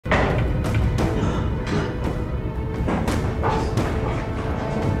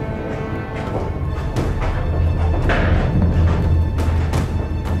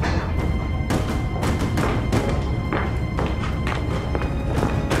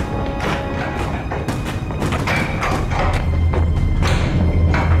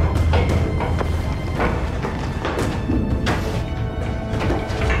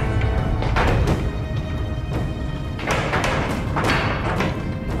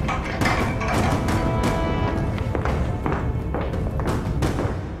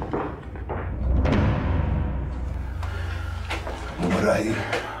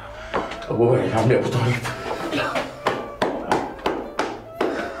عمي ابو طالب. لا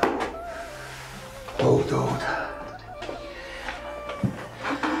داود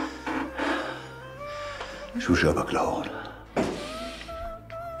شو جابك لهون؟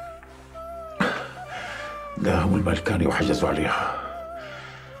 داهم الملكانة وحجزوا عليها،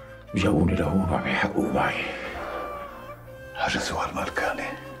 جابوني لهون وعم يحققوا معي. حجزوا على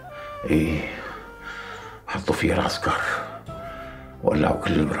الملكانة؟ ايه، حطوا فيها العسكر وولعوا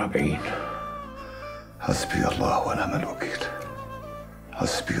كل المرابعين. حسبي الله ونعم الوكيل،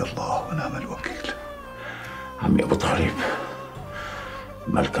 حسبي الله ونعم الوكيل. عمي ابو طالب،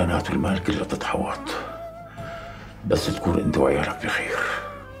 الملكانات والمال كلها تتحوط، بس تكون انت وعيالك بخير.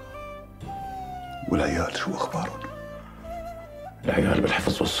 والعيال شو اخبارهم؟ العيال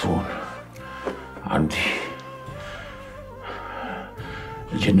بالحفظ والصون. عندي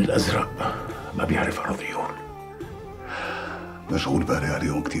الجن الازرق ما بيعرف اراضيهم. مشغول بالي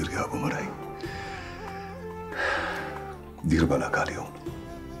عليهم كثير يا ابو مرعي، دير بالك عليهم.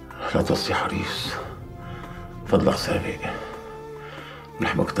 لا تصي حريص، فضلك سابق،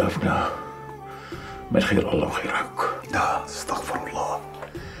 ونحن كتافنا من خير الله وخيرك. لا استغفر الله،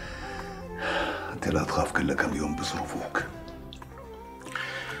 انت لا تخاف، كل كم يوم بظروفك.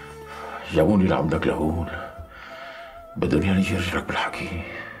 جابوني لعندك لهون، بدهم يعني يرجعك بالحكي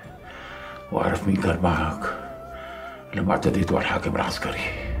واعرف مين كان معك لما اعتديتوا على الحاكم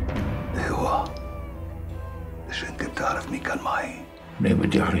العسكري. ايوه، ليش انت بتعرف مين كان معي؟ منين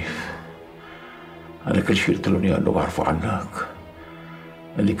بدي اعرف؟ انا كل شيء قلت لهم اياه انه بعرفه عنك،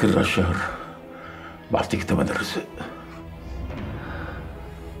 اللي كل الشهر بعطيك ثمن الرزق.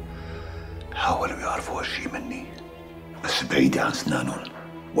 حاولوا يعرفوا هالشي مني، بس بعيدة عن سنانهم،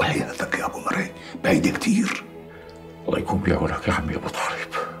 وحياتك يا ابو مرعي بعيدة كثير. الله يكون بعونك يا عمي ابو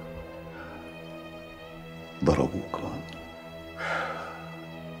طالب. ضربوك كمان؟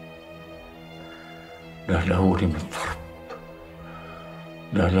 لا لهوني من الضرب،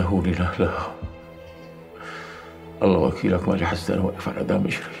 لا لهوني، لا الله وكيلك مالي حتى انا واقف على دام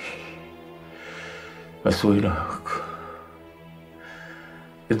اجري. بس ويلك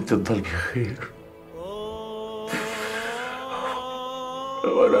انت تضل بخير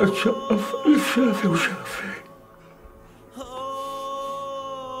وانا اتشقف الف شافي وشافي.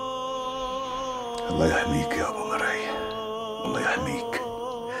 الله يحميك يا ابو مرعي، الله يحميك.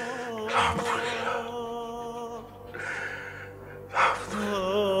 الحمد لله، الحمد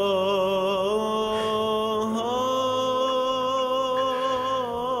لله.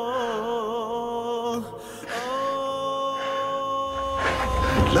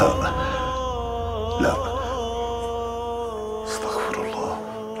 لا لا